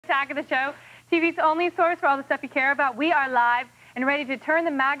Attack of the Show, TV's only source for all the stuff you care about. We are live and ready to turn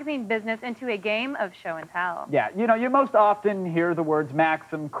the magazine business into a game of show and tell. Yeah, you know, you most often hear the words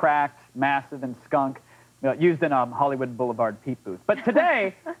Maxim, Cracked, Massive, and Skunk used in Hollywood Boulevard peep booth. But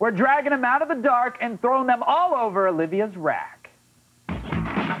today, we're dragging them out of the dark and throwing them all over Olivia's rack. Just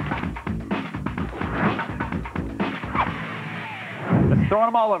throwing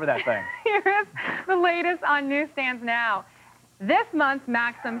them all over that thing. Here's the latest on newsstands now. This month's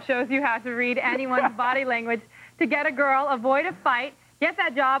Maxim shows you how to read anyone's body language to get a girl, avoid a fight, get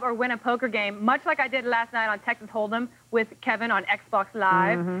that job, or win a poker game, much like I did last night on Texas Hold'em with Kevin on Xbox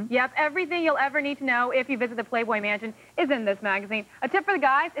Live. Yep, everything you'll ever need to know if you visit the Playboy Mansion is in this magazine. A tip for the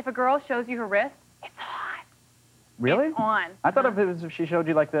guys, if a girl shows you her wrist, it's on. Really? It's on. I thought if she showed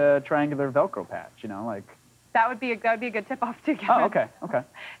you like the triangular Velcro patch, you know, like... That would be a good tip-off too, Kevin. Oh, okay, okay.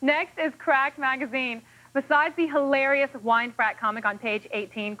 Next is Cracked magazine. Besides the hilarious wine frat comic on page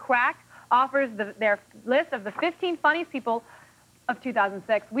 18, Cracked offers their list of the 15 funniest people of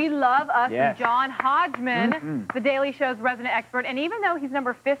 2006. We love us some John Hodgman, the Daily Show's resident expert, and even though he's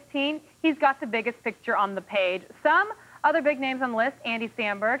number 15, he's got the biggest picture on the page. Some other big names on the list: Andy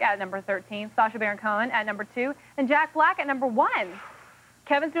Samberg at number 13, Sacha Baron Cohen at number 2, and Jack Black at number 1.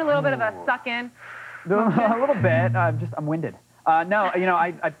 Kevin's doing a little bit of a suck-in. A little bit. I'm winded. No, you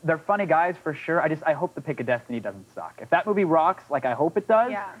know, they're funny guys for sure. I hope the Pick of Destiny doesn't suck. If that movie rocks, like I hope it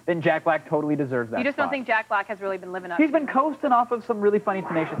does, then Jack Black totally deserves that. You just don't think Jack Black has really been living up? He's been coasting off of some really funny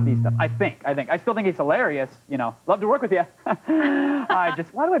Tenacious D stuff. I think. I still think he's hilarious. You know, love to work with you. Why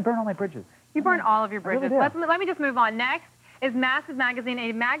do I burn all my bridges? You burn all of your bridges. Really Let me just move on. Next is Massive Magazine,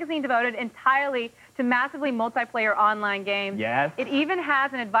 a magazine devoted entirely to massively multiplayer online games. Yes. It even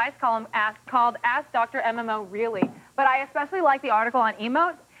has an advice column called Ask Dr. MMO Really. But I especially like the article on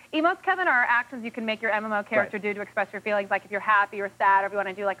emotes. Emotes, Kevin, are actions you can make your MMO character do to express your feelings, like if you're happy or sad, or if you want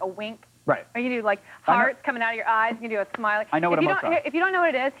to do like a wink. Right. Or you can do like hearts coming out of your eyes. You can do a smiley. I know what emotes are. If you don't know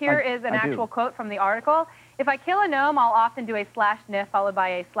what it is, here is an actual quote from the article. If I kill a gnome, I'll often do a /sniff followed by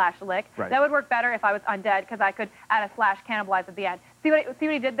a /lick. Right. That would work better if I was undead, because I could add a /cannibalize at the end. See what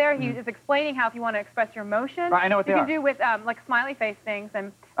he did there? He is explaining how if you want to express your emotion, right, I know what they you can do with like smiley face things,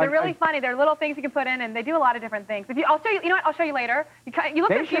 and they're really funny. They're little things you can put in, and they do a lot of different things. I'll show you. You know what? I'll show you later. You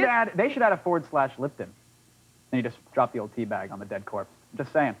look confused. They should add a /Lipton. And you just drop the old tea bag on the dead corpse.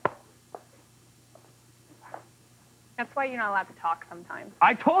 Just saying. That's why you're not allowed to talk sometimes.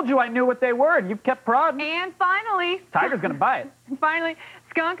 I told you I knew what they were, and you kept prodding. And finally... Tiger's going to buy it. And finally,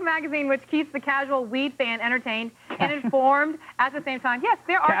 Skunk Magazine, which keeps the casual weed fan entertained and informed at the same time. Yes,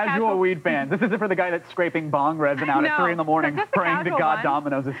 there are casual weed fans. This isn't for the guy that's scraping bong resin out at 3 in the morning praying to God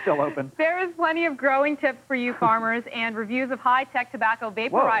Domino's is still open. There is plenty of growing tips for you farmers and reviews of high-tech tobacco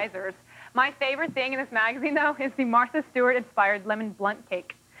vaporizers. My favorite thing in this magazine, though, is the Martha Stewart-inspired lemon blunt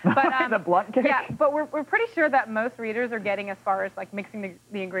cake. But, the blunt cake? Yeah, but we're pretty sure that most readers are getting as far as like mixing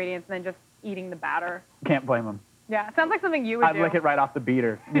the ingredients and then just eating the batter. Can't blame them. Yeah, it sounds like something you would do. I'd lick it right off the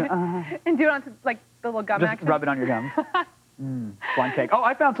beater. And do it on like the little gum action. Just rub it on your gums. Blunt cake. Oh,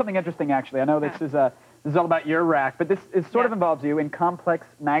 I found something interesting, actually. I know this is all about your rack, but this sort of involves you in Complex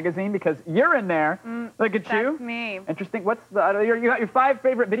Magazine because you're in there. Look at you. That's me. Interesting. What's you got your 5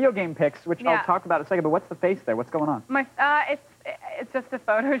 favorite video game picks, which I'll talk about in a second, but what's the face there? What's going on? It's just a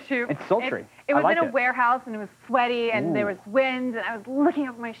photo shoot. It's sultry. It was in a warehouse, and it was sweaty, and there was wind, and I was looking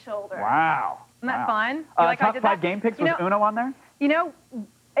over my shoulder. Wow. Isn't that fun? Top 5 game picks, was Uno on there? You know,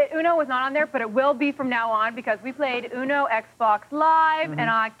 Uno was not on there, but it will be from now on because we played Uno Xbox Live, and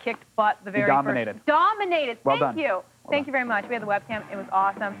I kicked butt the very first. Dominated. Well Thank you. Thank you very much. We had the webcam. It was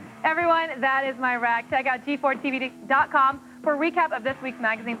awesome. Everyone, that is my rack. Check out g4tv.com for a recap of this week's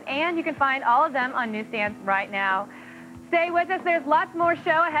magazines, and you can find all of them on newsstands right now. Stay with us. There's lots more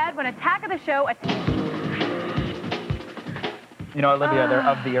show ahead when Attack of the Show... You know, Olivia, they're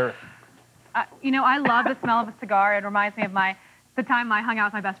of the earth. You know, I love the smell of a cigar. It reminds me of the time I hung out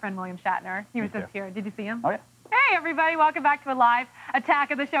with my best friend, William Shatner. He was just here. Did you see him? Oh, yeah. Hey, everybody. Welcome back to a live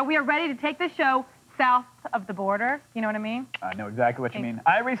Attack of the Show. We are ready to take the show south of the border. You know what I mean? I know exactly what you mean.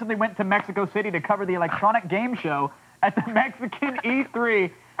 I recently went to Mexico City to cover the electronic game show at the Mexican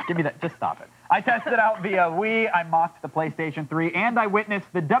E3. Give me that. Just stop it. I tested out via Wii, I mocked the PlayStation 3, and I witnessed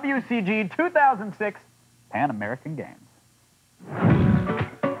the WCG 2006 Pan American Games.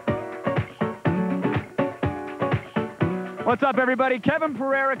 What's up, everybody? Kevin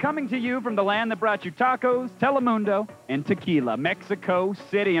Pereira coming to you from the land that brought you tacos, Telemundo, and tequila, Mexico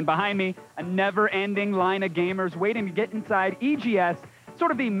City. And behind me, a never-ending line of gamers waiting to get inside EGS,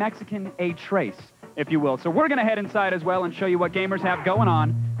 sort of the Mexican A-Trace, if you will. So we're going to head inside as well and show you what gamers have going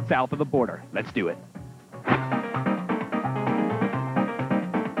on south of the border. Let's do it.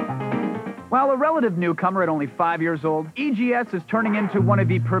 While a relative newcomer at only 5 years old, EGS is turning into one of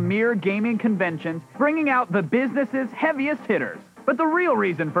the premier gaming conventions, bringing out the business's heaviest hitters. But the real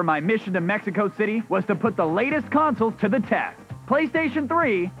reason for my mission to Mexico City was to put the latest consoles to the test. PlayStation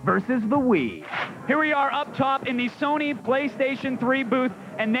 3 versus the Wii. Here we are up top in the Sony PlayStation 3 booth,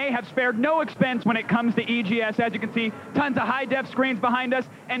 and they have spared no expense when it comes to EGS. As you can see, tons of high-def screens behind us,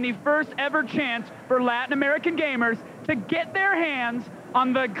 and the first ever chance for Latin American gamers to get their hands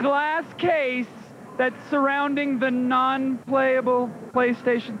on the glass case that's surrounding the non-playable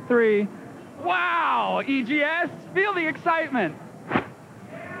PlayStation 3. Wow, EGS, feel the excitement.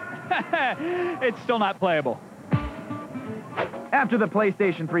 It's still not playable. After the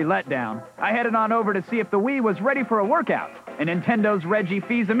PlayStation 3 letdown, I headed on over to see if the Wii was ready for a workout, and Nintendo's Reggie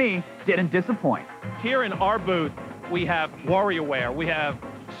Fils-Aimé didn't disappoint. Here in our booth, we have WarioWare, we have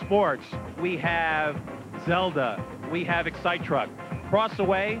sports, we have Zelda, we have Excite Truck. Across the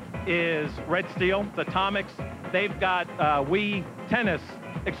way is Red Steel, it's Atomics. They've got Wii Tennis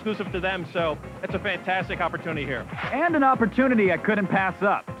exclusive to them, so it's a fantastic opportunity here. And an opportunity I couldn't pass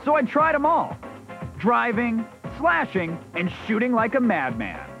up, so I tried them all. Driving, slashing, and shooting like a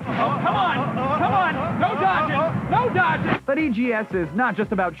madman. Come on, no dodging, no dodging! But EGS is not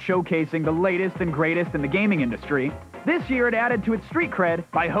just about showcasing the latest and greatest in the gaming industry. This year it added to its street cred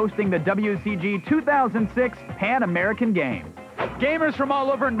by hosting the WCG 2006 Pan American Games. Gamers from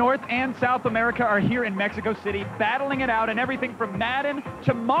all over North and South America are here in Mexico City battling it out in everything from Madden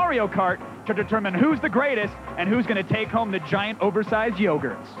to Mario Kart to determine who's the greatest and who's going to take home the giant oversized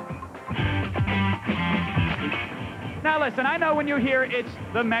yogurts. Now listen, I know when you hear it's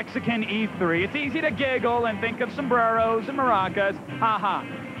the Mexican E3, it's easy to giggle and think of sombreros and maracas, haha.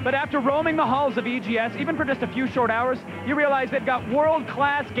 But after roaming the halls of EGS, even for just a few short hours, you realize they've got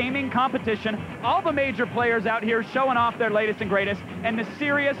world-class gaming competition, all the major players out here showing off their latest and greatest, and the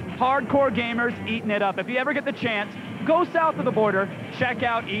serious, hardcore gamers eating it up. If you ever get the chance, go south of the border, check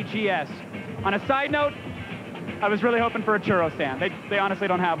out EGS. On a side note, I was really hoping for a churro stand. They honestly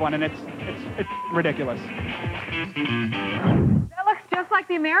don't have one, and it's ridiculous. That looks just like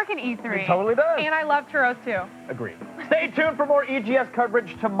the American E3. It totally does. And I love churros, too. Agreed. Stay tuned for more EGS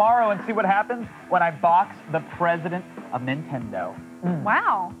coverage tomorrow and see what happens when I box the president of Nintendo.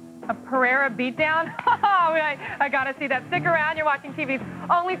 Wow. A Pereira beatdown? I gotta see that. Stick around. You're watching TV's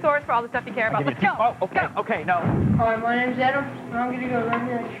only source for all the stuff you care about. Let's go. Oh, okay, go. okay, no. Hi, my name's Adam, and I'm gonna go run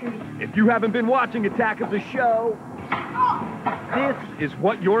that tree. If you haven't been watching Attack of the Show, this is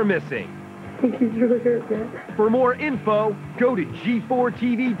what you're missing. He's really hurt, man. For more info, go to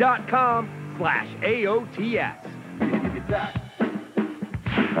g4tv.com/AOTS.